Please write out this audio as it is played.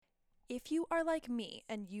if you are like me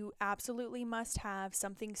and you absolutely must have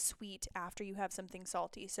something sweet after you have something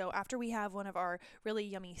salty, so after we have one of our really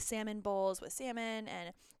yummy salmon bowls with salmon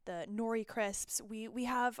and the nori crisps, we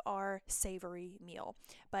have our savory meal.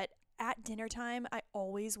 But at dinner time, I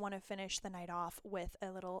always want to finish the night off with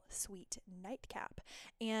a little sweet nightcap.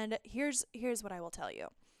 And here's what I will tell you.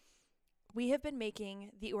 We have been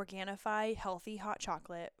making the Organifi healthy hot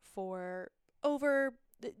chocolate for over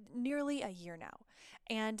nearly a year now.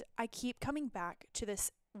 And I keep coming back to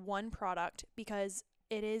this one product because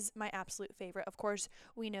it is my absolute favorite. Of course,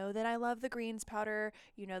 we know that I love the greens powder,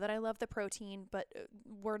 you know that I love the protein, but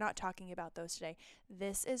we're not talking about those today.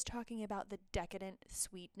 This is talking about the decadent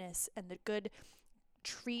sweetness and the good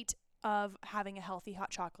treat of having a healthy hot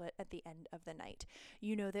chocolate at the end of the night.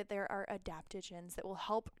 You know that there are adaptogens that will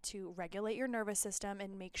help to regulate your nervous system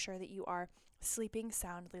and make sure that you are sleeping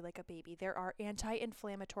soundly like a baby. There are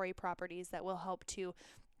anti-inflammatory properties that will help to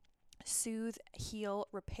soothe, heal,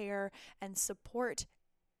 repair, and support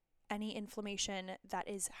any inflammation that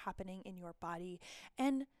is happening in your body.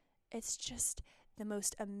 And it's just the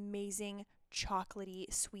most amazing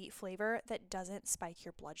chocolatey sweet flavor that doesn't spike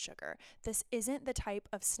your blood sugar. This isn't the type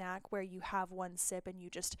of snack where you have one sip and you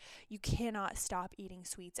cannot stop eating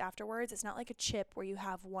sweets afterwards. It's not like a chip where you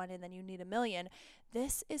have one and then you need a million.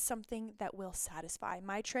 This is something that will satisfy.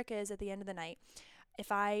 My trick is at the end of the night,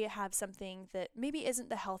 if I have something that maybe isn't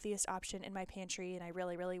the healthiest option in my pantry and I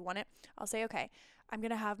really, really want it, I'll say, okay, I'm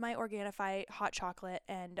going to have my Organifi hot chocolate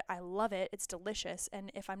and I love it. It's delicious. And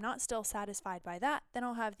if I'm not still satisfied by that, then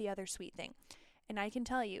I'll have the other sweet thing. And I can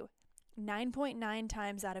tell you, 9.9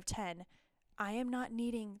 times out of 10, I am not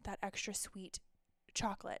needing that extra sweet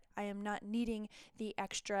chocolate. I am not needing the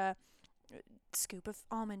extra scoop of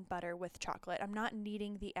almond butter with chocolate. I'm not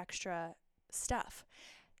needing the extra stuff.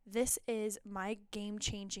 This is my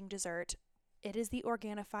game-changing dessert. It is the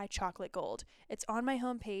Organifi Chocolate Gold. It's on my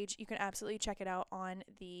homepage. You can absolutely check it out on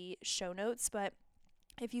the show notes, but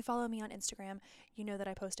if you follow me on Instagram, you know that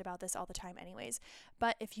I post about this all the time anyways.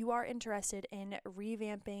 But if you are interested in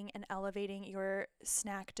revamping and elevating your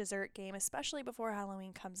snack dessert game, especially before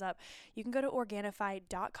Halloween comes up, you can go to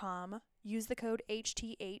Organifi.com, use the code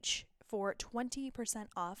HTH for 20%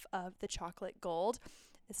 off of the chocolate gold.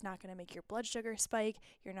 It's not going to make your blood sugar spike.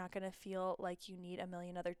 You're not going to feel like you need a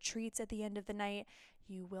million other treats at the end of the night.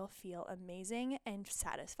 You will feel amazing and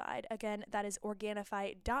satisfied. Again, that is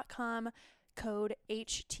Organifi.com, code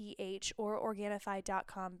HTH, or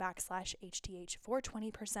Organifi.com/HTH for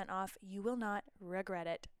 20% off. You will not regret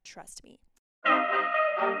it. Trust me.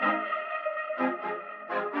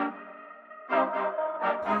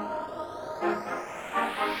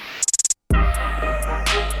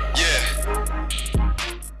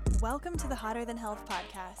 Welcome to the Hotter Than Health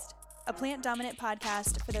podcast, a plant-dominant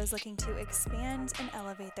podcast for those looking to expand and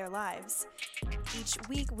elevate their lives. Each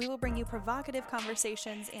week, we will bring you provocative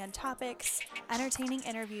conversations and topics, entertaining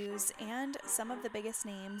interviews, and some of the biggest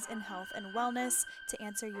names in health and wellness to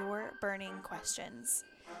answer your burning questions.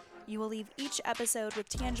 You will leave each episode with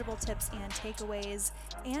tangible tips and takeaways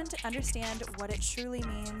and understand what it truly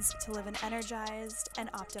means to live an energized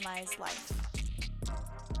and optimized life.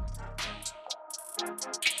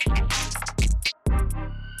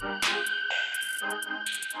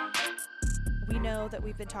 We know that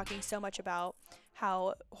we've been talking so much about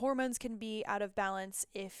how hormones can be out of balance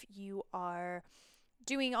if you are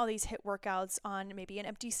doing all these HIIT workouts on maybe an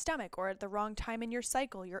empty stomach or at the wrong time in your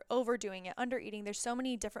cycle. You're overdoing it, undereating. There's so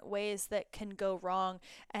many different ways that can go wrong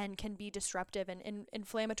and can be disruptive and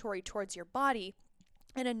inflammatory towards your body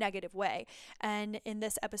in a negative way. And in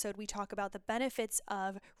this episode, we talk about the benefits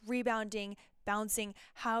of rebounding, bouncing,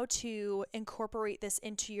 how to incorporate this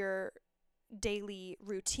into your daily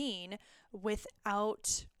routine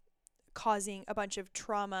without causing a bunch of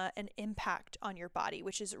trauma and impact on your body,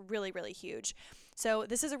 which is really, really huge. So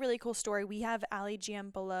this is a really cool story. We have Ali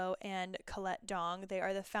Giambolo and Colette Dong. They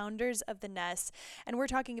are the founders of The Nest, and we're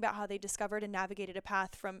talking about how they discovered and navigated a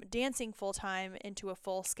path from dancing full-time into a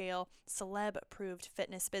full-scale, celeb-approved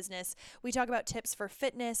fitness business. We talk about tips for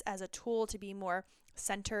fitness as a tool to be more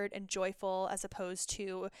centered and joyful as opposed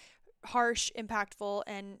to harsh, impactful,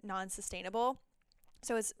 and non-sustainable.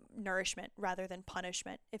 So it's nourishment rather than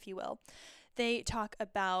punishment, if you will. They talk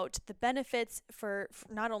about the benefits for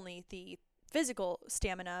not only the physical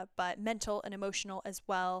stamina, but mental and emotional as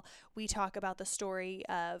well. We talk about the story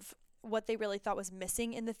of what they really thought was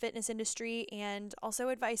missing in the fitness industry and also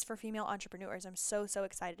advice for female entrepreneurs. I'm so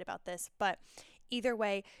excited about this. But either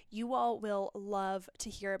way, you all will love to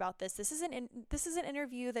hear about this. This is an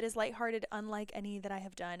interview that is lighthearted, unlike any that I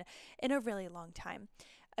have done in a really long time.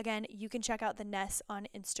 Again, you can check out The Nest on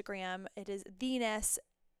Instagram. It is The Nest,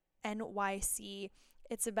 NYC.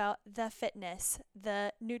 It's about the fitness,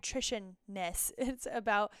 the nutritionness. It's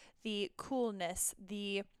about the coolness,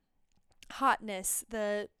 the hotness,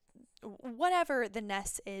 the whatever the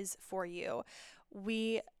ness is for you.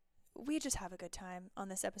 We we just have a good time on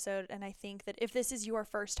this episode, and I think that if this is your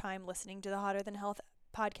first time listening to the Hotter Than Health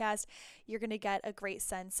podcast, you're going to get a great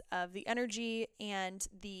sense of the energy and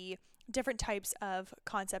the different types of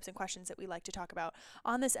concepts and questions that we like to talk about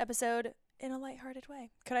on this episode in a lighthearted way.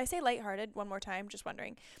 Could I say lighthearted one more time? Just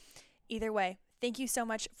wondering. Either way, thank you so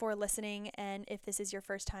much for listening, and if this is your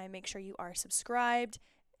first time, make sure you are subscribed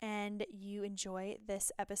and you enjoy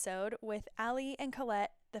this episode with Allie and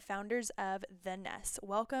Colette, the founders of The Ness.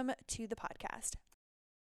 Welcome to the podcast.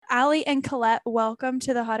 Allie and Colette, welcome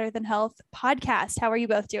to the Hotter Than Health podcast. How are you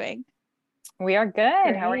both doing? We are good.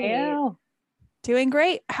 Great. How are you? Doing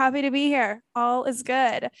great. Happy to be here. All is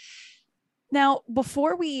good. Now,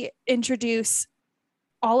 before we introduce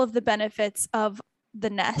all of the benefits of The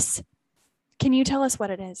Ness, can you tell us what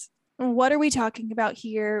it is? What are we talking about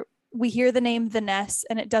here? We hear the name The Ness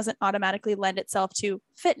and it doesn't automatically lend itself to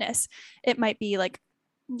fitness. It might be like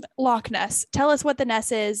Loch Ness. Tell us what The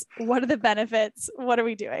Ness is. What are the benefits? What are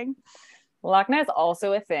we doing? Loch Ness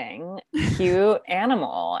also a thing. Cute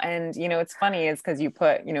animal. And, it's funny is because you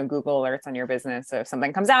put, Google alerts on your business. So if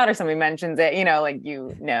something comes out or somebody mentions it,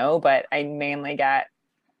 but I mainly get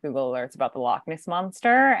Google alerts about the Loch Ness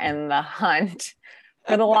Monster and the hunt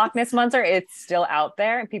for the Loch Ness Monster. It's still out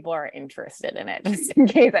there and people are interested in it, just in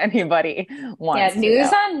case anybody wants to news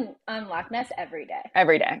on Loch Ness every day.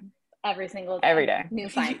 Every day. Every single day. Every day. New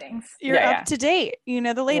findings. You're up to date. The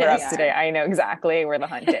latest. We're up to date. I know exactly where the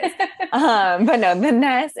hunt is. But no, The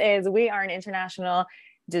Ness is, we are an international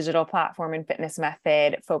digital platform and fitness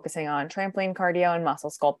method focusing on trampoline, cardio, and muscle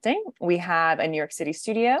sculpting. We have a New York City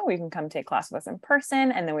studio where you can come take class with us in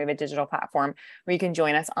person. And then we have a digital platform where you can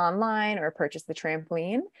join us online or purchase the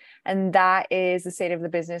trampoline. And that is the state of the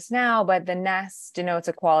business now. But The Ness denotes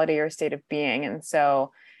a quality or state of being. And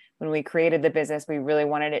so when we created the business, we really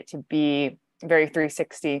wanted it to be very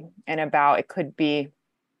 360 and about, it could be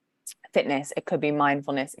fitness, it could be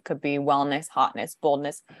mindfulness, it could be wellness, hotness,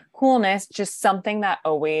 boldness, coolness, just something that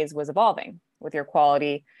always was evolving with your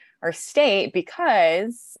quality or state,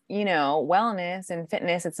 because, wellness and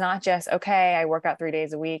fitness, it's not just, okay, I work out 3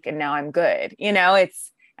 days a week and now I'm good,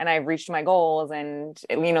 and I've reached my goals, and,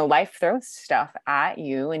 life throws stuff at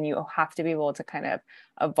you and you have to be able to kind of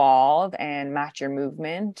evolve and match your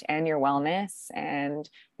movement and your wellness and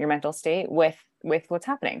your mental state with what's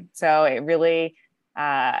happening. So it really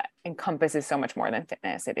encompasses so much more than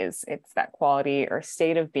fitness. It's that quality or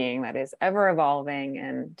state of being that is ever evolving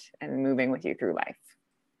and moving with you through life.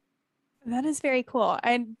 That is very cool.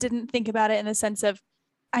 I didn't think about it in the sense of,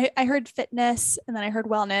 I heard fitness and then I heard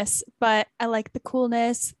wellness, but I like the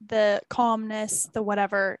coolness, the calmness, the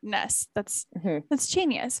whatever-ness. That's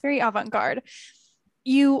genius. Very avant-garde.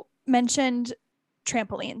 You mentioned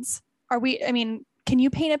trampolines. Can you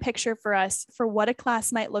paint a picture for us for what a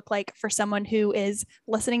class might look like for someone who is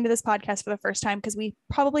listening to this podcast for the first time? Because we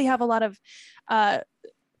probably have a lot of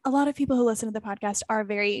people who listen to the podcast are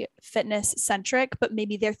very fitness centric, but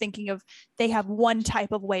maybe they're thinking of, they have one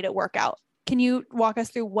type of way to work out. Can you walk us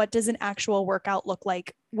through what does an actual workout look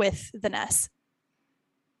like with The Ness?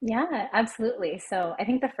 Yeah, absolutely. So I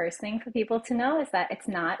think the first thing for people to know is that it's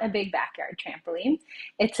not a big backyard trampoline.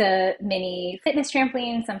 It's a mini fitness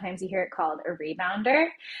trampoline. Sometimes you hear it called a rebounder.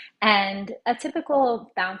 And a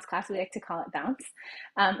typical bounce class, we like to call it bounce.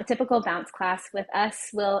 A typical bounce class with us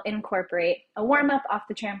will incorporate a warm-up off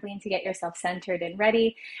the trampoline to get yourself centered and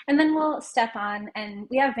ready. And then we'll step on, and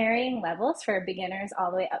we have varying levels for beginners all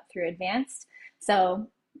the way up through advanced. So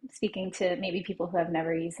speaking to maybe people who have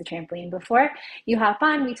never used the trampoline before, you hop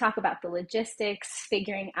on, we talk about the logistics,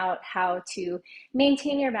 figuring out how to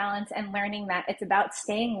maintain your balance, and learning that it's about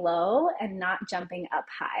staying low and not jumping up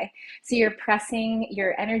high. So you're pressing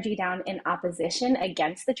your energy down in opposition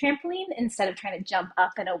against the trampoline instead of trying to jump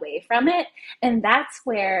up and away from it. And that's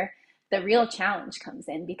where the real challenge comes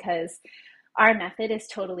in, because our method is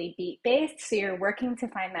totally beat-based, so you're working to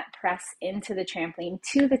find that press into the trampoline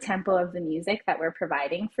to the tempo of the music that we're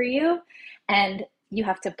providing for you, and you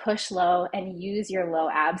have to push low and use your low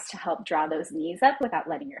abs to help draw those knees up without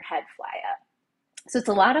letting your head fly up. So it's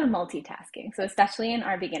a lot of multitasking. So especially in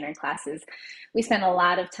our beginner classes, we spend a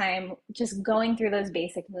lot of time just going through those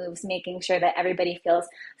basic moves, making sure that everybody feels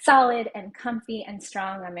solid and comfy and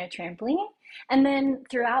strong on their trampoline. And then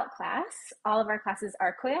throughout class, all of our classes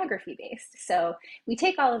are choreography based. So we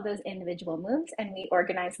take all of those individual moves and we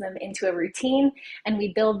organize them into a routine, and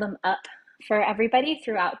we build them up for everybody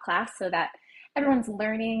throughout class so that everyone's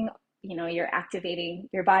learning you're activating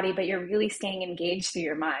your body, but you're really staying engaged through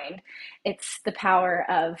your mind. It's the power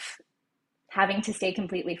of having to stay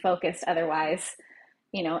completely focused. Otherwise,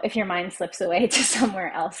 if your mind slips away to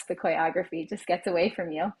somewhere else, the choreography just gets away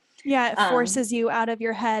from you. Yeah, it forces you out of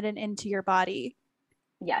your head and into your body.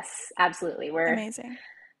 Yes, absolutely. Amazing.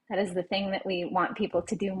 That is the thing that we want people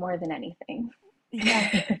to do more than anything.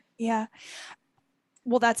 Yeah. Yeah.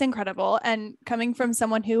 Well, that's incredible. And coming from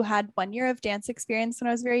someone who had 1 year of dance experience when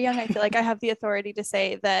I was very young, I feel like I have the authority to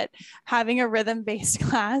say that having a rhythm-based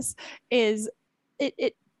class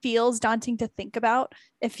it feels daunting to think about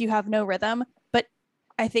if you have no rhythm. But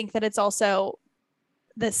I think that it's also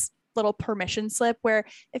this little permission slip where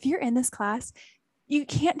if you're in this class, you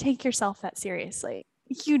can't take yourself that seriously.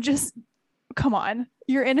 You just, come on.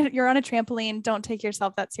 You're on a trampoline. Don't take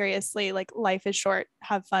yourself that seriously. Like, life is short.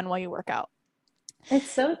 Have fun while you work out.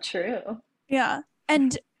 It's so true. Yeah.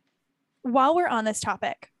 And while we're on this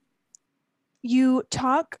topic, you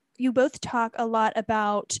both talk a lot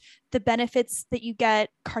about the benefits that you get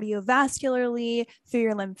cardiovascularly through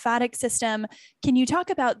your lymphatic system. Can you talk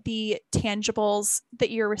about the tangibles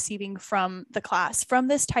that you're receiving from the class? From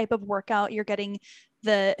this type of workout, you're getting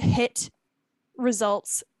the HIIT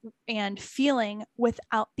results and feeling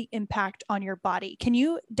without the impact on your body. Can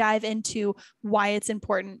you dive into why it's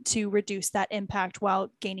important to reduce that impact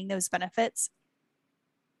while gaining those benefits?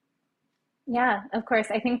 Yeah, of course.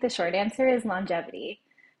 I think the short answer is longevity.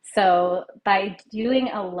 So, by doing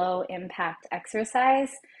a low impact exercise,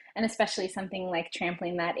 and especially something like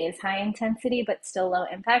trampoline that is high intensity but still low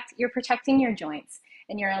impact, you're protecting your joints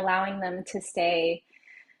and you're allowing them to stay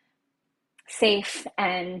safe,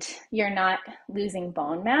 and you're not losing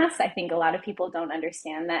bone mass. I think a lot of people don't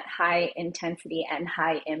understand that high intensity and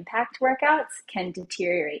high impact workouts can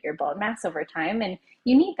deteriorate your bone mass over time. And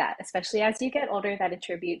you need that, especially as you get older, that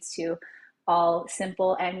attributes to all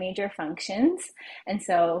simple and major functions. And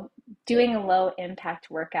so doing a low impact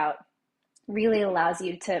workout really allows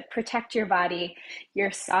you to protect your body.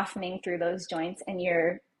 You're softening through those joints and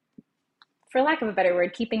you're, for lack of a better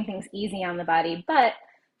word, keeping things easy on the body, but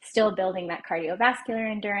still building that cardiovascular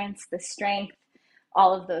endurance, the strength,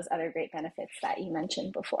 all of those other great benefits that you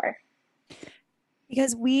mentioned before.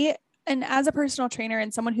 Because and as a personal trainer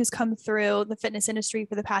and someone who's come through the fitness industry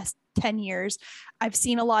for the past 10 years, I've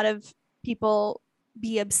seen a lot of people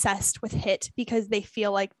be obsessed with HIIT because they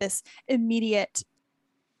feel like this immediate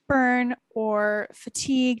burn or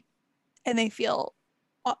fatigue, and they feel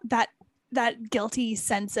that guilty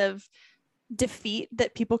sense of defeat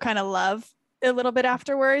that people kind of love a little bit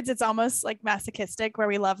afterwards. It's almost like masochistic where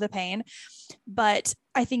we love the pain. But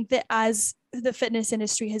I think that as the fitness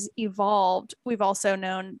industry has evolved, we've also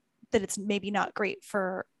known that it's maybe not great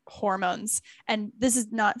for hormones. And this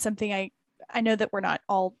is not something I know that we're not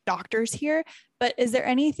all doctors here, but is there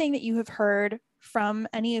anything that you have heard from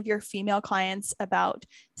any of your female clients about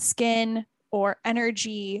skin or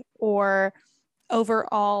energy or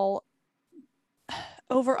overall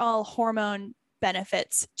hormone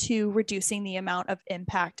benefits to reducing the amount of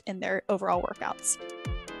impact in their overall workouts?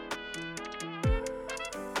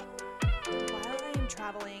 While I am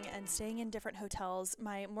traveling and staying in different hotels,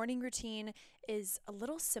 my morning routine is a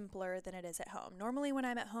little simpler than it is at home. Normally when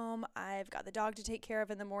I'm at home, I've got the dog to take care of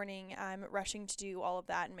in the morning. I'm rushing to do all of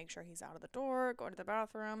that and make sure he's out of the door, go to the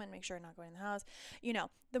bathroom, and make sure I'm not going in the house.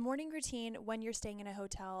 The morning routine when you're staying in a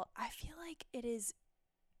hotel, I feel like it is,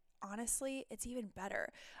 honestly, it's even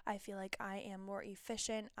better. I feel like I am more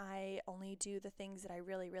efficient. I only do the things that I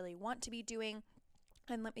really, really want to be doing.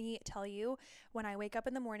 And let me tell you, when I wake up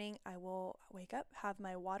in the morning, I will wake up, have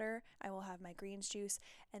my water, I will have my greens juice,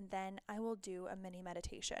 and then I will do a mini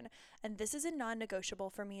meditation. And this is a non-negotiable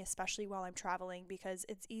for me, especially while I'm traveling, because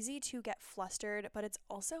it's easy to get flustered, but it's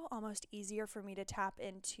also almost easier for me to tap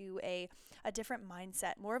into a different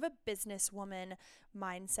mindset, more of a businesswoman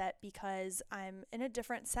mindset, because I'm in a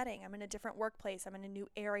different setting. I'm in a different workplace. I'm in a new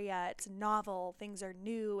area. It's novel. Things are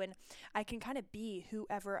new, and I can kind of be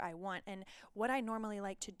whoever I want. And what I normally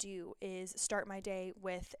like to do is start my day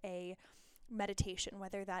with a meditation,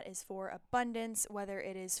 whether that is for abundance, whether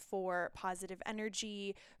it is for positive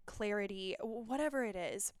energy, clarity, whatever it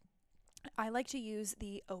is. I like to use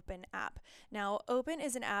the Open app. Now, Open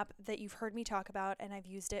is an app that you've heard me talk about, and I've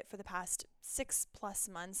used it for the past 6+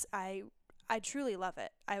 months. I truly love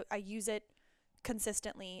it. I use it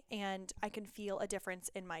consistently, and I can feel a difference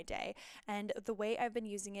in my day. And the way I've been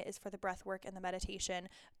using it is for the breath work and the meditation.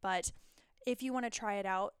 But if you want to try it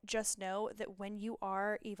out, just know that when you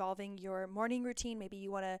are evolving your morning routine, maybe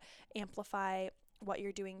you want to amplify what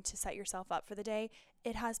you're doing to set yourself up for the day,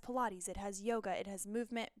 it has Pilates, it has yoga, it has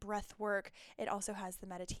movement, breath work. It also has the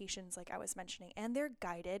meditations, like I was mentioning, and they're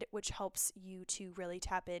guided, which helps you to really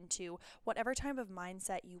tap into whatever type of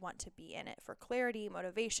mindset you want to be in it for clarity,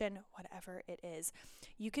 motivation, whatever it is.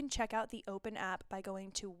 You can check out the Open app by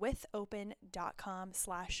going to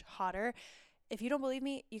withopen.com/hotter. If you don't believe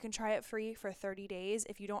me, you can try it free for 30 days.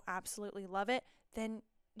 If you don't absolutely love it, then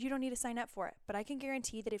you don't need to sign up for it. But I can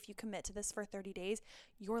guarantee that if you commit to this for 30 days,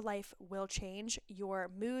 your life will change, your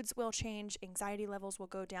moods will change, anxiety levels will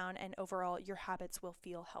go down, and overall your habits will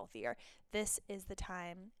feel healthier. This is the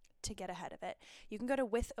time to get ahead of it. You can go to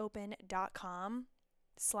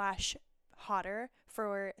withopen.com/hotter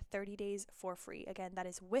for 30 days for free. Again, that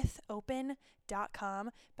is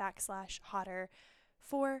withopen.com/hotter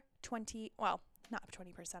for not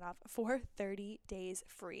 20% off, for 30 days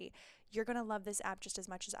free. You're going to love this app just as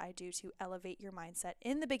much as I do to elevate your mindset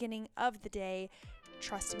in the beginning of the day.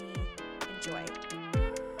 Trust me, enjoy.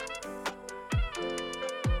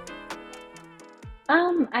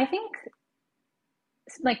 I think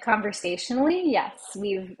like conversationally, yes,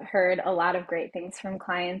 we've heard a lot of great things from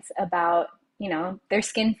clients about, their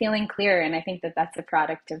skin feeling clearer. And I think that that's a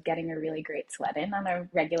product of getting a really great sweat in on a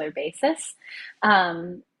regular basis.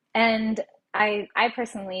 And I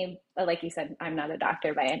personally, like you said, I'm not a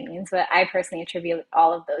doctor by any means, but I personally attribute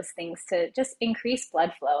all of those things to just increased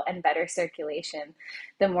blood flow and better circulation.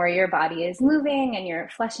 The more your body is moving and you're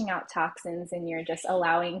flushing out toxins and you're just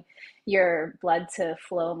allowing your blood to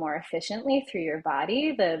flow more efficiently through your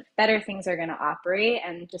body, the better things are going to operate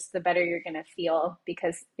and just the better you're going to feel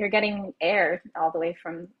because you're getting air all the way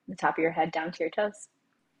from the top of your head down to your toes.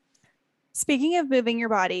 Speaking of moving your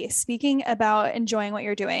body, speaking about enjoying what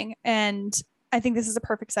you're doing, and I think this is a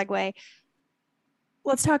perfect segue.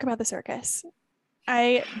 Let's talk about the circus.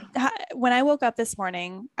 When I woke up this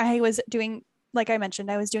morning, I was doing, like I mentioned,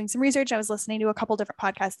 I was doing some research. I was listening to a couple different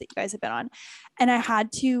podcasts that you guys have been on, and I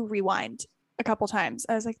had to rewind a couple times.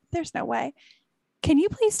 I was like, there's no way. Can you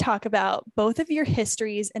please talk about both of your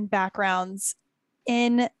histories and backgrounds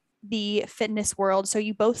in the fitness world? So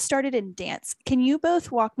you both started in dance. Can you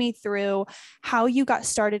both walk me through how you got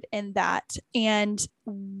started in that and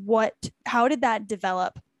how did that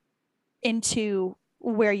develop into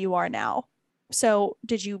where you are now? So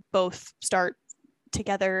did you both start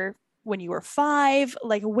together when you were 5?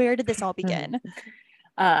 Like, where did this all begin?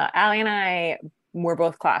 Allie and I were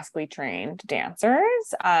both classically trained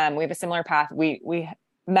dancers. We have a similar path. We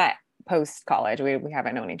met post college. We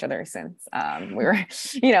haven't known each other since we were,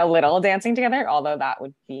 little, dancing together, although that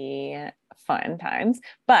would be fun times.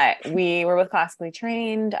 But we were both classically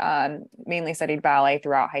trained, mainly studied ballet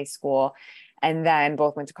throughout high school, and then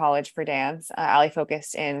both went to college for dance. Allie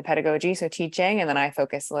focused in pedagogy, so teaching, and then I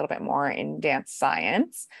focused a little bit more in dance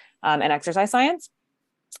science and exercise science.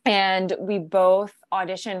 And we both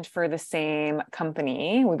auditioned for the same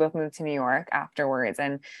company. We both moved to New York afterwards.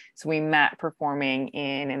 And so we met performing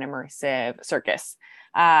in an immersive circus.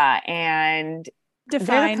 And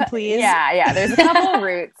define, please. Yeah. There's a couple of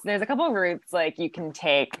routes. There's a couple of routes like you can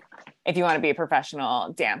take if you want to be a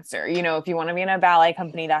professional dancer. If you want to be in a ballet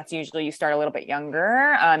company, that's usually you start a little bit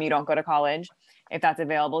younger. You don't go to college. If that's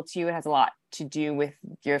available to you, it has a lot to do with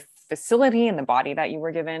your facility and the body that you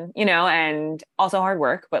were given, and also hard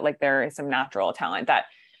work, but like there is some natural talent that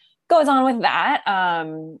goes on with that,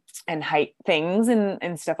 and height things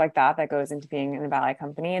and stuff like that goes into being in a ballet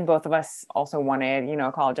company. And both of us also wanted,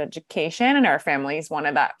 a college education, and our families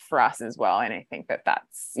wanted that for us as well. And I think that's,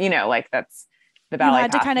 that's the ballet. You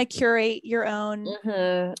had to kind of curate your own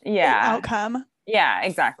outcome. Yeah,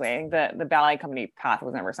 exactly. The ballet company path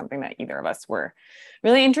was never something that either of us were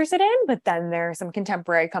really interested in, but then there are some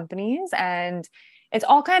contemporary companies and it's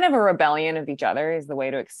all kind of a rebellion of each other is the way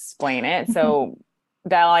to explain it. So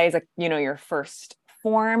ballet is your first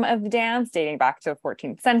form of dance dating back to the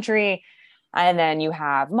 14th century. And then you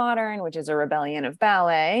have modern, which is a rebellion of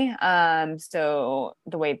ballet. So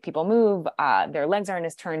the way people move, their legs aren't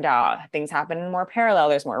as turned out. Things happen in more parallel.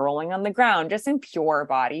 There's more rolling on the ground, just in pure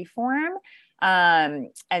body form.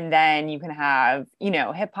 And then you can have,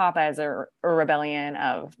 hip hop as a rebellion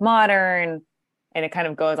of modern, and it kind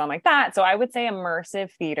of goes on like that. So I would say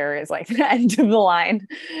immersive theater is like the end of the line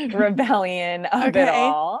rebellion of it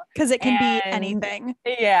all. Because it can be anything.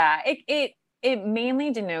 Yeah. It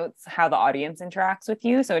mainly denotes how the audience interacts with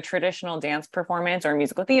you. So a traditional dance performance or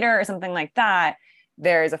musical theater or something like that,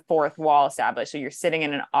 there's a fourth wall established. So you're sitting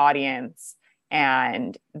in an audience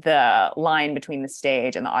and the line between the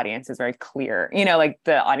stage and the audience is very clear. Like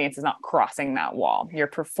the audience is not crossing that wall. You're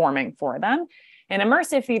performing for them. In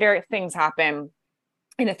immersive theater, things happen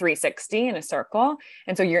in a 360 in a circle.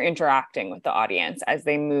 And so you're interacting with the audience as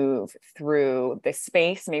they move through this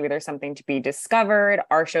space. Maybe there's something to be discovered.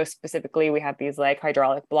 Our show specifically, we had these like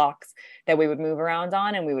hydraulic blocks that we would move around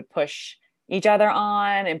on, and we would push each other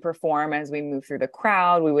on and perform as we move through the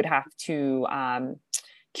crowd. We would have to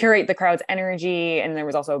curate the crowd's energy. And there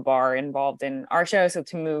was also a bar involved in our show. So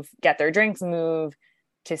to get their drinks, move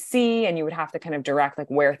to see, and you would have to kind of direct like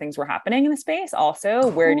where things were happening in the space. Also,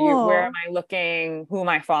 Cool. where am I looking? Who am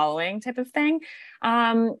I following type of thing.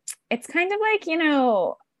 It's kind of like,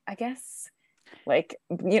 I guess like,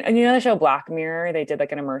 the show Black Mirror, they did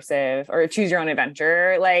like an immersive or choose your own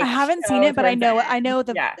adventure. Like I haven't seen it, but I know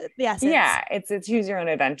the yeah. essence. Yeah. It's a choose your own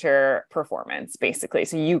adventure performance basically.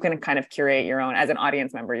 So you can kind of curate your own, as an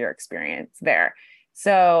audience member, your experience there.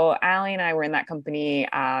 So Allie and I were in that company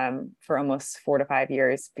for almost 4 to 5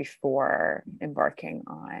 years before embarking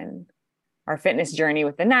on our fitness journey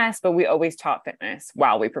with the Nest, but we always taught fitness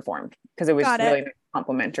while we performed because it was really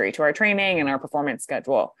complementary to our training and our performance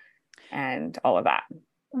schedule and all of that.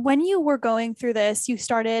 When you were going through this, you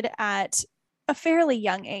started at a fairly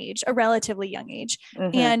young age, a relatively young age.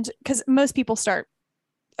 Mm-hmm. And because most people start,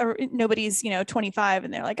 or nobody's, 25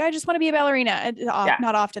 and they're like, I just want to be a ballerina.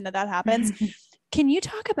 Not often that happens. Can you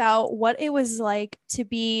talk about what it was like to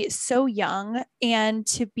be so young and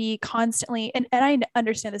to be constantly, and I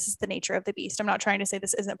understand this is the nature of the beast. I'm not trying to say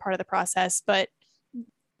this isn't part of the process, but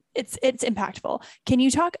it's impactful. Can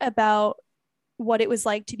you talk about what it was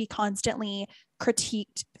like to be constantly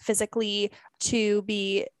critiqued physically, to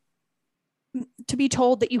be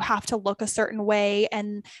told that you have to look a certain way,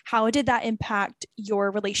 and how did that impact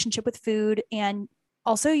your relationship with food and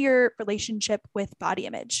also your relationship with body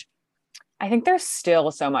image? I think there's still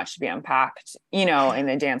so much to be unpacked, in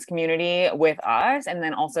the dance community with us, and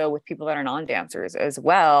then also with people that are non-dancers as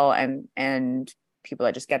well, and people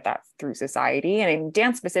that just get that through society. And in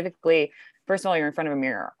dance specifically, first of all, you're in front of a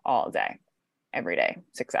mirror all day, every day,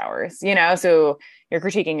 6 hours, so you're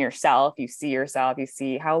critiquing yourself. You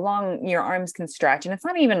see how long your arms can stretch. And it's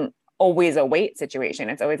not even always a weight situation.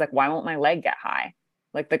 It's always like, why won't my leg get high?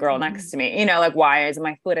 Like the girl next to me, like, why is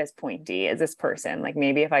my foot as pointy as this person? Like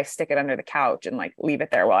maybe if I stick it under the couch and like leave it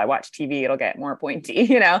there while I watch TV, it'll get more pointy,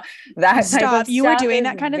 that type of you were doing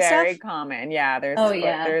that kind of stuff? Very common. Yeah.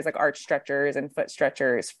 There's like arch stretchers and foot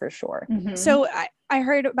stretchers for sure. Mm-hmm. So I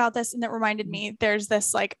heard about this and it reminded me, there's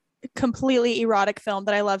this like completely erotic film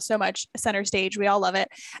that I love so much, Center Stage. We all love it.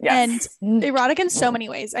 Yes. And erotic in so many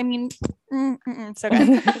ways. I mean, so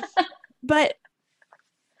good. But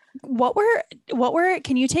what were,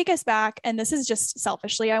 can you take us back? And this is just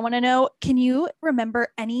selfishly, I want to know, can you remember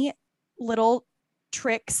any little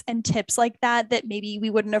tricks and tips like that maybe we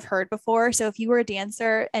wouldn't have heard before? So if you were a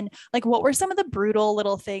dancer, and like, what were some of the brutal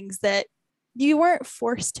little things that you weren't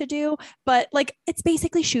forced to do, but like, it's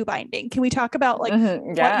basically shoe binding. Can we talk about like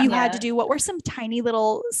what you had to do? What were some tiny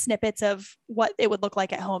little snippets of what it would look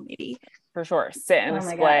like at home? Maybe. For sure. Sit in a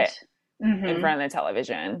split in front of the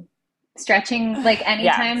television. Stretching, like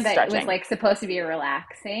anytime that was like supposed to be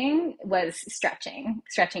relaxing was stretching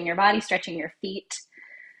your body, stretching your feet.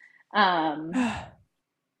 I don't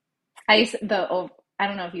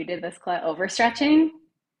know if you did this, Colette, overstretching.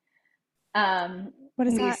 What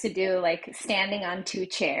is that? We used to do like standing on 2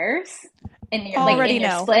 chairs and you're like in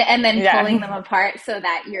your split, and then pulling them apart so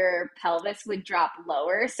that your pelvis would drop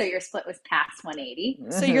lower, so your split was past 180.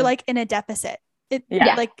 So you're like in a deficit.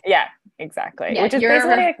 Exactly. Yeah, which is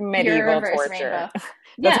basically like medieval torture.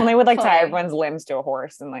 That's when they would like tie everyone's limbs to a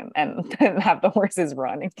horse and have the horses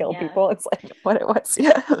run and kill people. It's like what it was.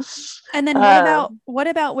 Yeah. And then what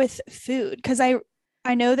about with food? Because I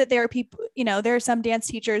know that there are people, there are some dance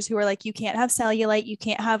teachers who are like, you can't have cellulite, you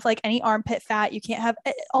can't have like any armpit fat, you can't have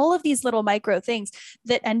all of these little micro things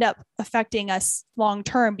that end up affecting us long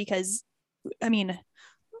term, because I mean,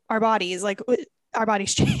 our bodies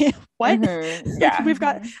change. What? Mm-hmm. Yeah. We've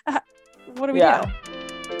got, what do we do?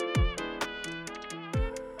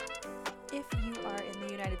 If you are in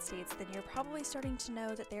the United States, then you're probably starting to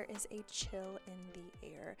know that there is a chill in the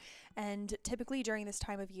air. And typically during this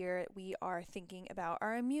time of year, we are thinking about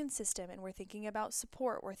our immune system, and we're thinking about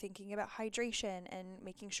support. We're thinking about hydration and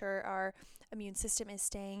making sure our immune system is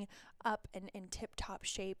staying up and in tip-top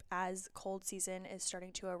shape as cold season is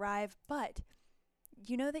starting to arrive. But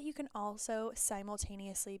you know that you can also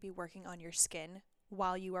simultaneously be working on your skin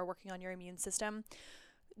while you are working on your immune system.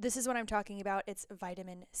 This is what I'm talking about. It's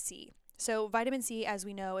vitamin C. So vitamin C, as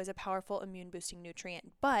we know, is a powerful immune boosting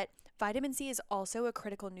nutrient, but vitamin C is also a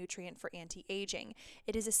critical nutrient for anti-aging.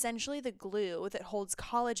 It is essentially the glue that holds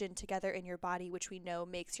collagen together in your body, which we know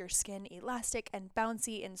makes your skin elastic and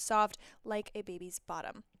bouncy and soft like a baby's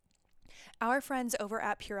bottom. Our friends over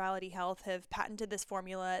at Purality Health have patented this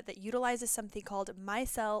formula that utilizes something called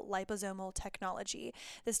micelle liposomal technology.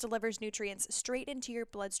 This delivers nutrients straight into your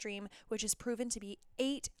bloodstream, which is proven to be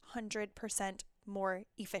 800% more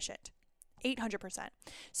efficient. 800%.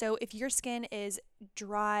 So if your skin is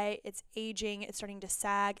dry, it's aging, it's starting to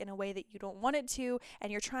sag in a way that you don't want it to,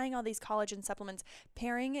 and you're trying all these collagen supplements,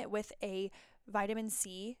 pairing it with a vitamin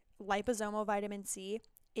C, liposomal vitamin C,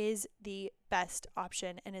 is the best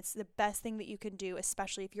option, and it's the best thing that you can do,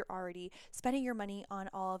 especially if you're already spending your money on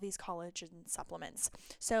all of these collagen supplements.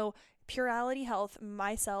 So Purality Health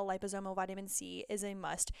micelle liposomal vitamin C is a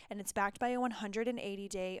must, and it's backed by a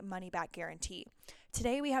 180-day money-back guarantee.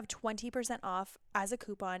 Today we have 20% off as a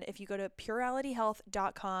coupon if you go to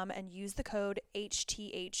puralityhealth.com and use the code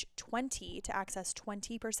HTH20 to access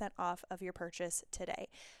 20% off of your purchase today.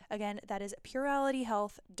 Again, that is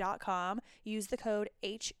puralityhealth.com. Use the code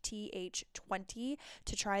HTH20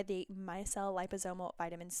 to try the micelle liposomal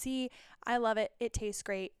vitamin C. I love it. It tastes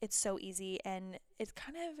great. It's so easy, and it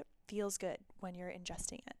kind of feels good when you're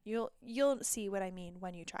ingesting it. You'll see what I mean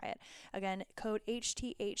when you try it. Again, code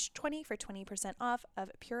HTH20 for 20% off of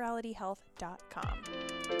puralityhealth.com.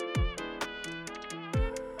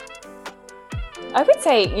 I would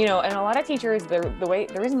say, and a lot of teachers, the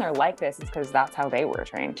reason they're like this is because that's how they were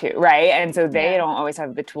trained too, right? And so they don't always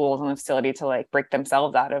have the tools and the facility to like break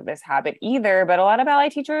themselves out of this habit either. But a lot of ballet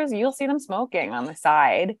teachers, you'll see them smoking on the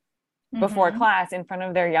side before class in front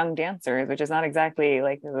of their young dancers, which is not exactly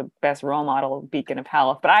like the best role model beacon of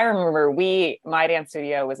health. But I remember my dance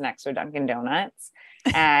studio was next to Dunkin' Donuts,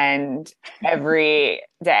 and every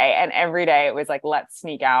day it was like, let's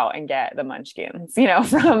sneak out and get the munchkins,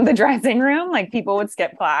 from the dressing room. Like people would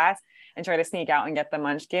skip class and try to sneak out and get the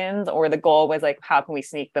munchkins, or the goal was like, how can we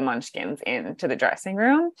sneak the munchkins into the dressing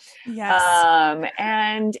room? Yes.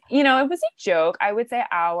 And it was a joke. I would say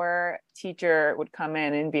our teacher would come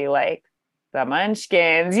in and be like, the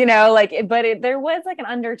munchkins, there was like an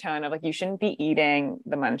undertone of like, you shouldn't be eating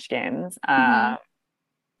the munchkins.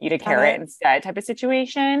 Eat a carrot instead type of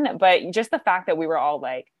situation. But just the fact that we were all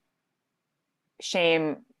like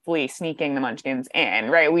shamefully sneaking the munchkins in,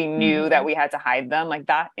 right? We knew that we had to hide them. Like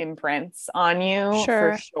that imprints on you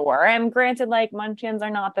for sure. And granted, like munchkins are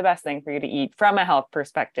not the best thing for you to eat from a health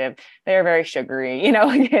perspective. They're very sugary,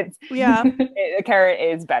 a carrot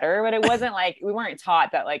is better, but it wasn't like, we weren't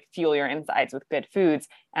taught that like fuel your insides with good foods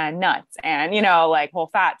and nuts and, like whole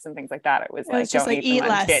fats and things like that. It was like, just don't like eat eat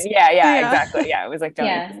less. Yeah, exactly. Yeah. It was like, don't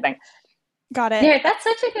eat this thing. Got it. Yeah, that's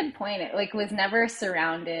such a good point. It like was never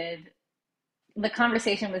surrounded. The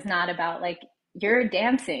conversation was not about like, you're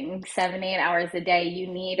dancing 7-8 hours a day. You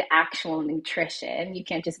need actual nutrition. You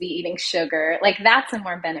can't just be eating sugar. Like that's a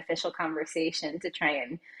more beneficial conversation to try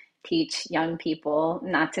and teach young people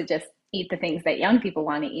not to just eat the things that young people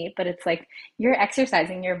want to eat, but it's like you're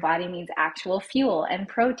exercising, your body needs actual fuel and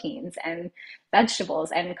proteins and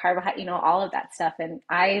vegetables and carbohydrates, all of that stuff. And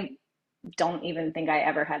I don't even think I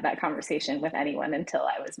ever had that conversation with anyone until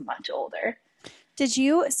I was much older.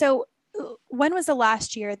 So when was the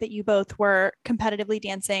last year that you both were competitively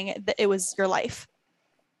dancing that it was your life?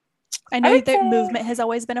 I know that movement has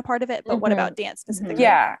always been a part of it, but what about dance specifically?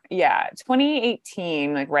 Yeah.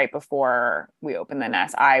 2018, like right before we opened the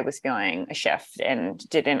Nest, I was feeling a shift and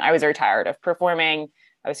I was very tired of performing.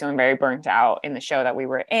 I was feeling very burnt out in the show that we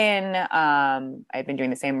were in. I'd been doing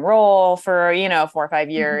the same role for, 4 or 5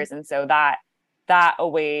 years. And so that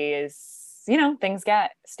always, things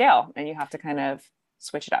get stale and you have to kind of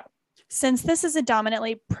switch it up. Since this is a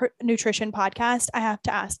dominantly nutrition podcast, I have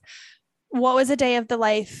to ask, what was a day of the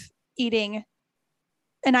life eating?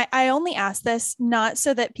 And I only ask this not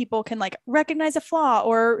so that people can like recognize a flaw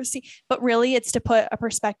or see, but really it's to put a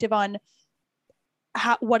perspective on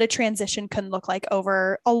what a transition can look like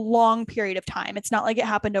over a long period of time. It's not like it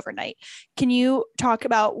happened overnight. Can you talk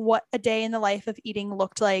about what a day in the life of eating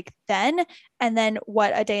looked like then, and then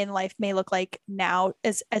what a day in life may look like now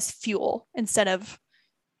as fuel instead of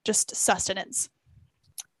just sustenance?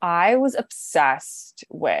 I was obsessed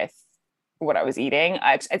with what I was eating.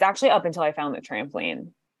 It's actually up until I found the trampoline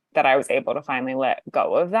that I was able to finally let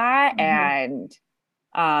go of that. And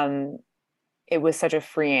it was such a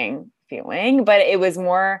freeing feeling, but it was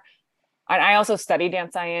more, and I also studied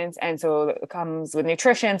dance science. And so it comes with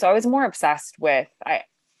nutrition. So I was more obsessed with, by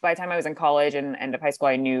the time I was in college and end of high school,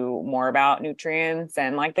 I knew more about nutrients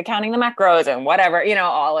and like the counting the macros and whatever,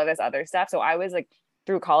 all of this other stuff. So I was like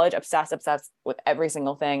through college, obsessed with every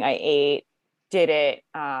single thing I ate. Did it,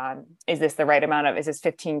 is this the right amount is this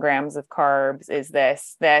 15 grams of carbs? Is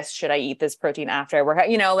this, should I eat this protein after I work out?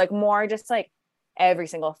 Like more just like every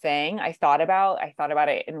single thing I thought about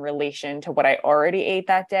it in relation to what I already ate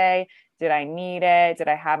that day. Did I need it? Did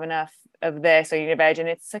I have enough of this? Or you need a veg? And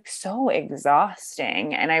it's like so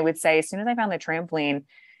exhausting. And I would say as soon as I found the trampoline,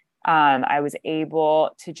 I was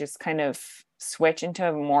able to just kind of switch into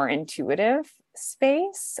a more intuitive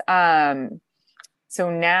space. So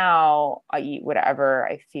now I eat whatever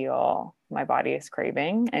I feel my body is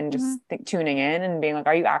craving, and just tuning in and being like,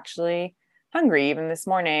 are you actually hungry? Even this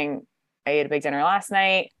morning, I ate a big dinner last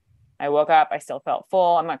night. I woke up, I still felt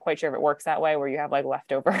full. I'm not quite sure if it works that way where you have like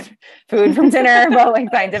leftover food from dinner, but like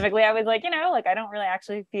scientifically, I was like, like I don't really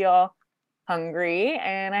actually feel hungry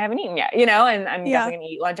and I haven't eaten yet, and I'm definitely gonna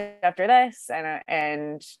eat lunch after this,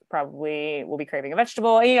 and probably will be craving a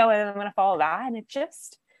vegetable, and I'm gonna follow that. And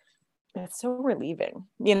it's so relieving,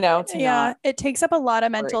 to it takes up a lot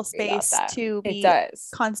of mental space to be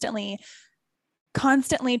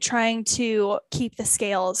constantly trying to keep the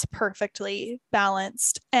scales perfectly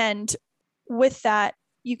balanced. And with that,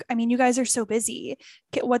 you guys are so busy.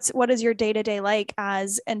 What is your day-to-day like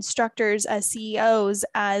as instructors, as CEOs,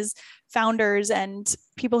 as founders, and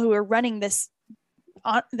people who are running this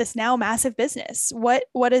now massive business?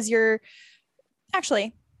 What is your,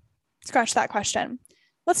 actually, scratch that question.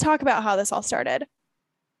 Let's talk about how this all started.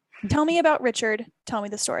 Tell me about Richard. Tell me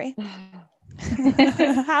the story.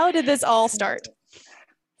 How did this all start?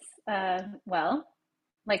 Well,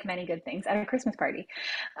 like many good things at a Christmas party.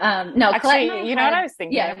 No, actually, what I was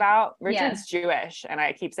thinking about? Richard's Jewish, and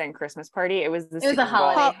I keep saying Christmas party. It was a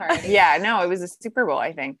holiday party. Yeah, no, it was a Super Bowl,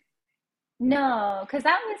 I think. No, because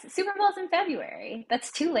that was Super Bowl's in February.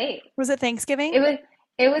 That's too late. Was it Thanksgiving?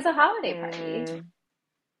 It was a holiday party.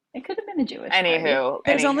 It could have been a Jewish Anywho, party.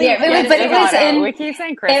 There's only we keep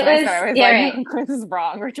saying Christmas, but I was like, Christmas is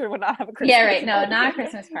wrong. Richard would not have a Christmas party. No, not a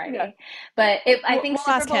Christmas party. But I think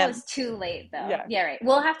Super Bowl is too late though. Yeah, right.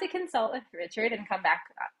 We'll have to consult with Richard and come back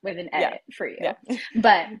with an edit for you.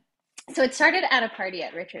 But so it started at a party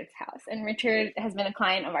at Richard's house, and Richard has been a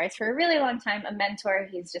client of ours for a really long time, a mentor.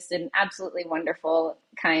 He's just an absolutely wonderful,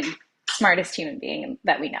 kind, smartest human being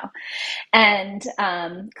that we know. And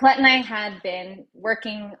Colette and I had been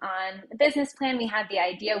working on a business plan. We had the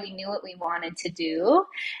idea. We knew what we wanted to do.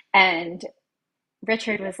 And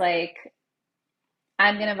Richard was like,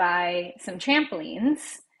 I'm going to buy some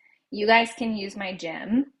trampolines. You guys can use my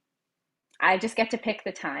gym. I just get to pick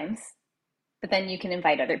the times. But then you can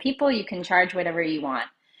invite other people. You can charge whatever you want.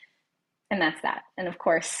 And that's that. And of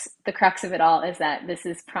course, the crux of it all is that this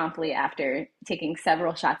is promptly after taking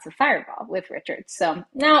several shots of Fireball with Richard. So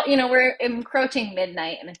now, we're encroaching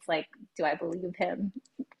midnight, and it's like, do I believe him?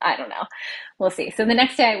 I don't know. We'll see. So the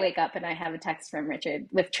next day I wake up and I have a text from Richard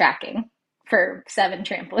with tracking for 7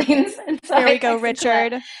 trampolines. And so there we go,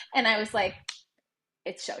 Richard. And I was like,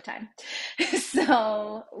 it's showtime.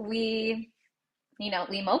 So we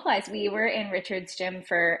mobilized. We were in Richard's gym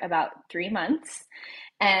for about 3 months.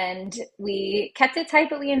 And we kept it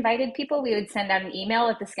tight, but we invited people. We would send out an email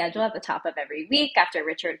with the schedule at the top of every week after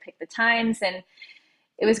Richard picked the times. And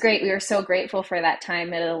it was great. We were so grateful for that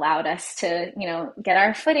time. It allowed us to, get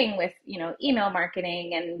our footing with, email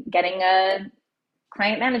marketing and getting a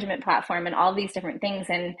client management platform and all these different things.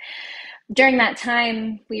 And during that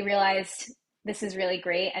time, we realized this is really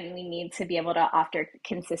great, and we need to be able to offer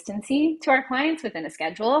consistency to our clients within a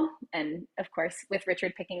schedule. And of course, with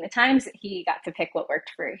Richard picking the times, he got to pick what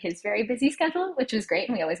worked for his very busy schedule, which was great.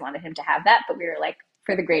 And we always wanted him to have that, but we were like,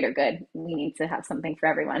 for the greater good, we need to have something for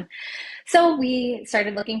everyone. So we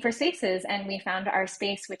started looking for spaces, and we found our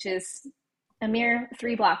space, which is a mere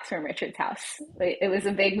 3 blocks from Richard's house. It was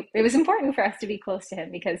important for us to be close to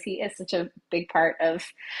him because he is such a big part of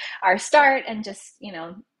our start and just,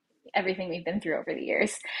 everything we've been through over the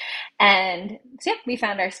years. And so we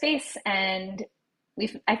found our space, and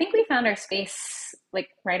I think we found our space like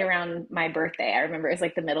right around my birthday. I remember it was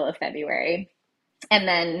like the middle of February. And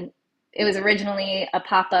then it was originally a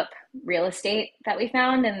pop-up real estate that we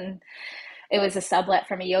found, and it was a sublet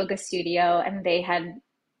from a yoga studio, and they had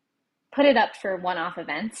put it up for one-off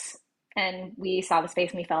events. And we saw the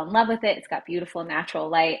space and we fell in love with it. It's got beautiful natural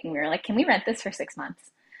light, and we were like, can we rent this for 6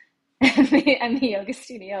 months? And the yoga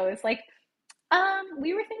studio is like,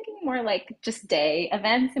 we were thinking more like just day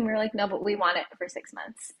events. And we were like, no, but we want it for 6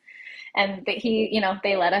 months. And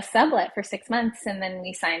they let us sublet for 6 months, and then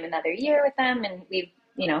we signed another year with them, and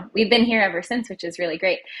we've been here ever since, which is really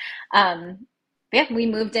great. We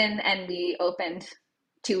moved in and we opened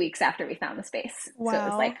 2 weeks after we found the space. Wow. So it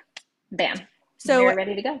was like, bam. So we were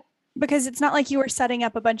ready to go. Because it's not like you were setting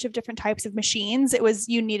up a bunch of different types of machines. It was,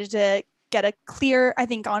 you needed to get a clear, I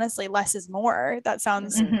think honestly, less is more. That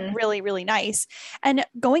sounds really, really nice. And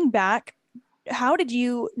going back, how did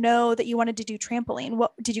you know that you wanted to do trampoline?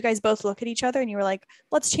 What did you guys both look at each other and you were like,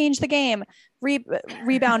 let's change the game?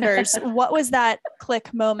 Rebounders. What was that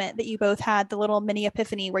click moment that you both had, the little mini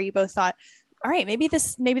epiphany where you both thought, all right, maybe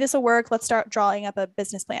this will work. Let's start drawing up a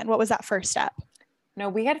business plan. What was that first step? No,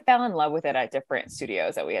 we had fell in love with it at different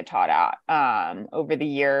studios that we had taught at over the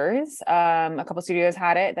years. A couple studios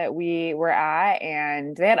had it that we were at,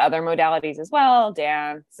 and they had other modalities as well,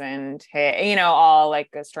 dance and, you know, all like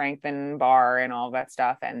a strength and bar and all that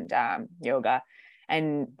stuff, and yoga.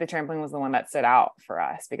 And the trampoline was the one that stood out for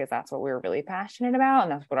us because that's what we were really passionate about.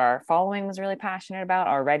 And that's what our following was really passionate about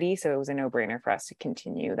already. So it was a no-brainer for us to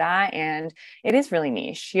continue that. And it is really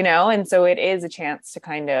niche, you know, and so it is a chance to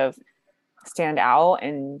kind of stand out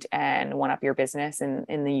and one up your business and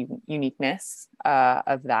in the uniqueness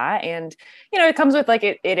of that. And, you know, it comes with like,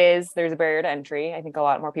 there's a barrier to entry. I think a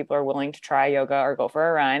lot more people are willing to try yoga or go for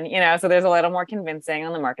a run, you know, so there's a little more convincing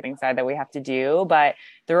on the marketing side that we have to do, but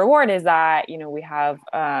the reward is that, you know, we have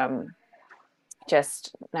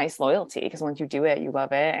just nice loyalty because once you do it, you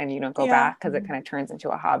love it and you don't go back because it kind of turns into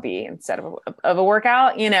a hobby instead of a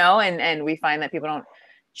workout, you know, and we find that people don't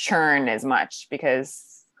churn as much because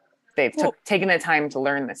they've taken the time to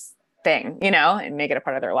learn this thing, you know, and make it a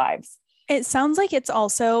part of their lives. It sounds like it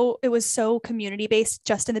was so community based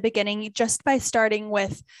just in the beginning, just by starting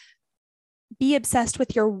with be obsessed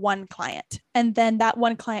with your one client. And then that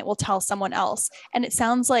one client will tell someone else. And it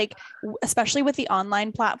sounds like, especially with the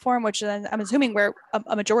online platform, which I'm assuming where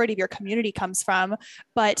a majority of your community comes from,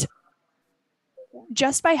 but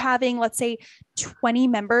just by having, let's say, 20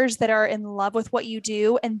 members that are in love with what you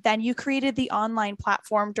do, and then you created the online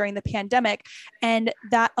platform during the pandemic, and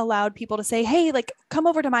that allowed people to say, hey, like, come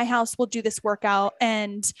over to my house, we'll do this workout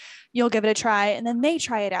and you'll give it a try, and then they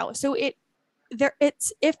try it out. So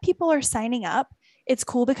if people are signing up, it's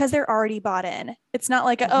cool because they're already bought in. It's not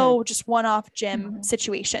like just one-off gym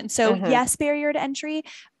situation. So yes, barrier to entry,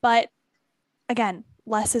 but again,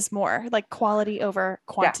 less is more, like quality over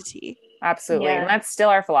quantity. Yeah. Absolutely. Yeah. And that's still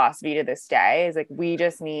our philosophy to this day, is like, we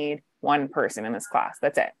just need one person in this class.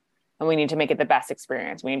 That's it. And we need to make it the best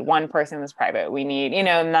experience. We need one person in this private. We need, you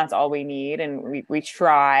know, and that's all we need. And we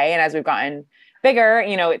try. And as we've gotten bigger,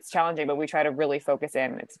 you know, it's challenging, but we try to really focus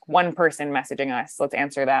in. It's one person messaging us. Let's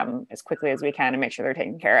answer them as quickly as we can and make sure they're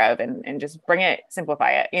taken care of, and just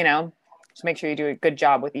simplify it, you know, just make sure you do a good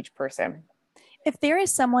job with each person. If there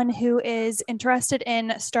is someone who is interested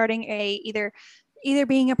in starting either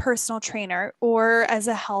being a personal trainer or as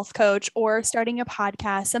a health coach or starting a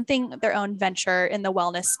podcast, something, their own venture in the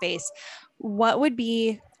wellness space, what would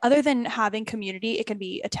be, other than having community, it can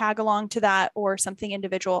be a tag along to that or something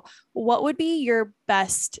individual, what would be your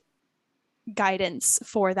best guidance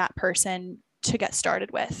for that person to get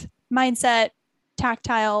started with? Mindset,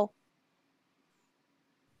 tactile?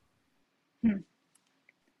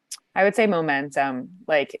 I would say momentum,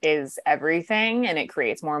 like, is everything, and it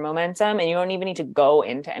creates more momentum. And you don't even need to go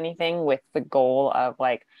into anything with the goal of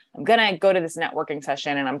like, I'm going to go to this networking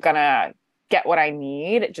session and I'm going to get what I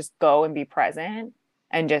need. Just go and be present,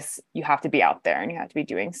 and just, you have to be out there and you have to be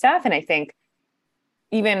doing stuff. And I think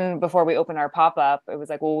even before we opened our pop-up, it was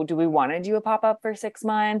like, well, do we want to do a pop-up for 6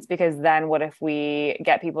 months? Because then what if we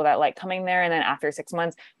get people that like coming there, and then after 6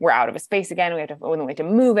 months, we're out of a space again. We have to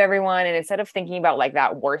move everyone. And instead of thinking about like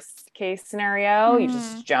that worst case scenario, you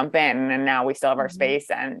just jump in, and now we still have our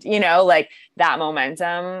space. And, you know, like, that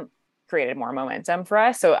momentum created more momentum for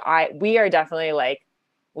us. So we are definitely like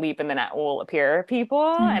leap in the net will appear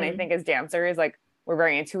people. And I think as dancers, like, we're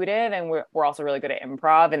very intuitive, and we're also really good at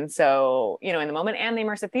improv. And so, you know, in the moment, and the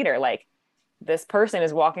immersive theater, like, this person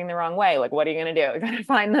is walking the wrong way. Like, what are you going to do? You're going to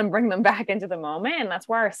find them, bring them back into the moment. And that's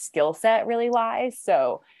where our skill set really lies.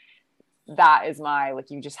 So that is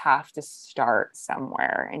you just have to start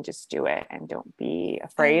somewhere and just do it, and don't be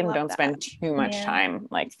afraid, and don't spend too much time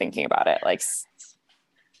like thinking about it. Like,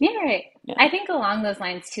 right. Yeah. I think along those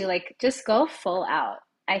lines too, like, just go full out.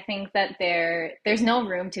 I think that there's no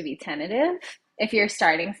room to be tentative if you're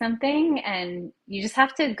starting something, and you just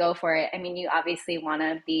have to go for it. I mean, you obviously want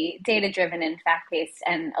to be data-driven and fact-based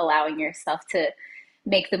and allowing yourself to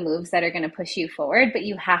make the moves that are going to push you forward, but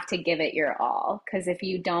you have to give it your all. Because if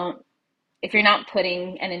you're not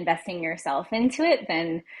putting and investing yourself into it,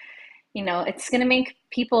 then, you know, it's going to make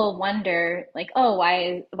people wonder, like, oh,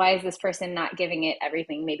 why is this person not giving it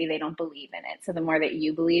everything? Maybe they don't believe in it. So the more that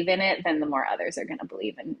you believe in it, then the more others are going to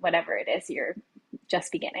believe in whatever it is you're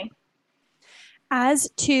just beginning. As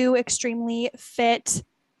two extremely fit,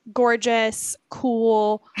 gorgeous,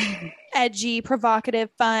 cool, edgy, provocative,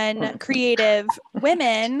 fun, creative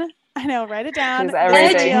women. I know, write it down. She's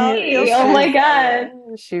everything. Oh my God.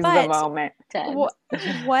 She's the moment.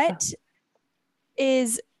 What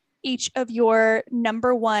is each of your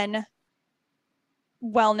number one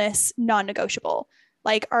wellness non-negotiable?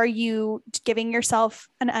 Like, are you giving yourself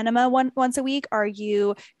an enema once a week? Are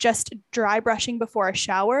you just dry brushing before a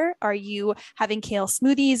shower? Are you having kale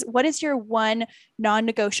smoothies? What is your one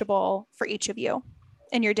non-negotiable for each of you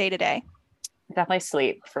in your day-to-day? Definitely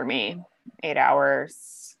sleep for me. 8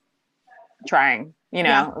 hours. Trying,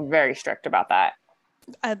 very strict about that.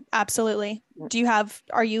 Absolutely.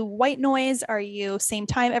 Are you white noise? Are you same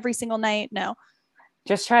time every single night? No.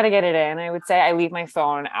 Just try to get it in. I would say I leave my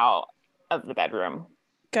phone out of the bedroom.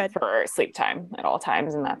 Good. For sleep time at all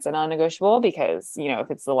times. And that's a non-negotiable because, if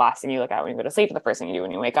it's the last thing you look at when you go to sleep, or the first thing you do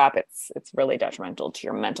when you wake up, it's really detrimental to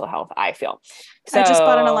your mental health, I feel. So, I just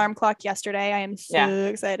bought an alarm clock yesterday. I am so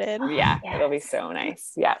excited. Yeah, yes. It'll be so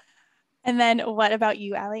nice. Yeah. And then what about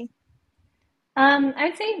you, Allie?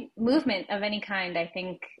 I'd say movement of any kind. I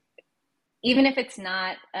think even if it's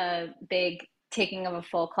not a big taking of a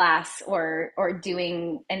full class or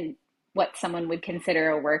doing what someone would consider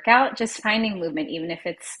a workout, just finding movement, even if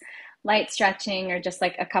it's light stretching or just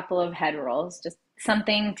like a couple of head rolls, just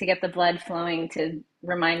something to get the blood flowing to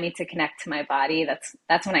remind me to connect to my body. That's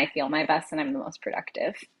when I feel my best and I'm the most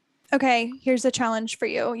productive. Okay, here's a challenge for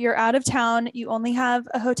you. You're out of town, you only have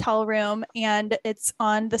a hotel room, and it's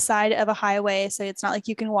on the side of a highway. So it's not like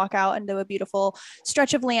you can walk out into a beautiful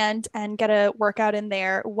stretch of land and get a workout in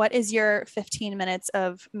there. What is your 15 minutes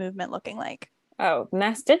of movement looking like? Oh,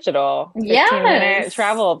 Nest Digital. 15-minute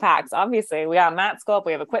travel packs. Obviously, we got mat sculpt.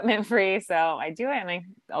 We have equipment free. So I do it and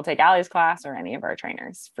I'll take Allie's class or any of our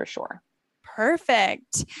trainers for sure.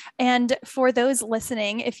 Perfect. And for those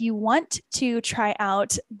listening, if you want to try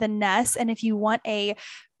out the Nest and if you want a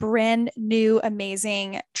brand new,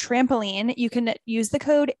 amazing trampoline, you can use the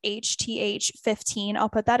code HTH15. I'll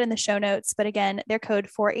put that in the show notes. But again, their code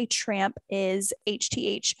for a tramp is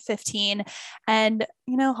HTH15. And,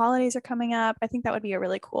 holidays are coming up. I think that would be a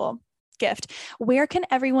really cool gift. Where can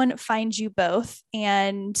everyone find you both?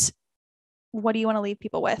 And what do you want to leave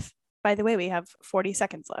people with? By the way, we have 40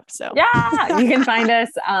 seconds left. So yeah, you can find us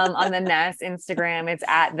on the Nest Instagram. It's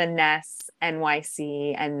at the Nest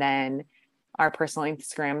NYC. And then our personal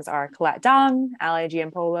Instagrams are Colette Dong, Allie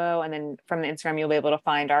Giampolo. And then from the Instagram, you'll be able to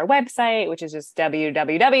find our website, which is just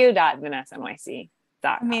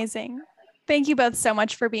www.thenestnyc.com. Amazing. Thank you both so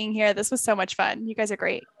much for being here. This was so much fun. You guys are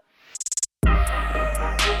great.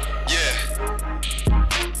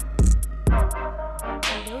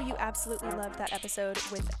 Absolutely loved that episode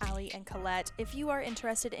with Allie and Colette. If you are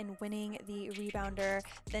interested in winning the Rebounder,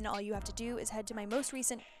 then all you have to do is head to my most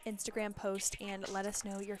recent Instagram post and let us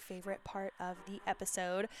know your favorite part of the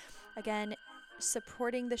episode. Again,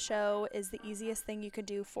 supporting the show is the easiest thing you can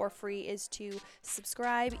do for free is to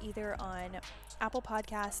subscribe either on Apple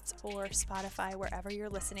Podcasts or Spotify, wherever you're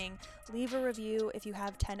listening. Leave a review if you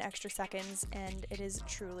have 10 extra seconds, and it is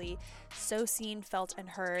truly so seen, felt, and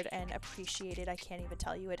heard and appreciated. I can't even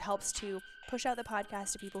tell you. It helps to push out the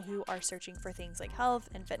podcast to people who are searching for things like health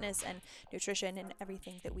and fitness and nutrition and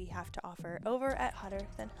everything that we have to offer over at Hotter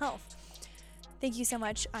Than Health. Thank you so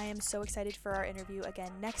much. I am so excited for our interview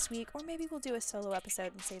again next week, or maybe we'll do a solo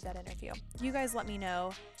episode and save that interview. You guys let me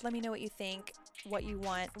know. Let me know what you think, what you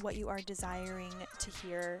want, what you are desiring to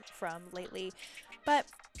hear from lately. But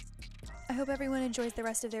I hope everyone enjoys the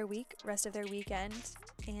rest of their week, rest of their weekend,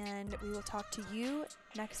 and we will talk to you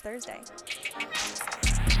next Thursday.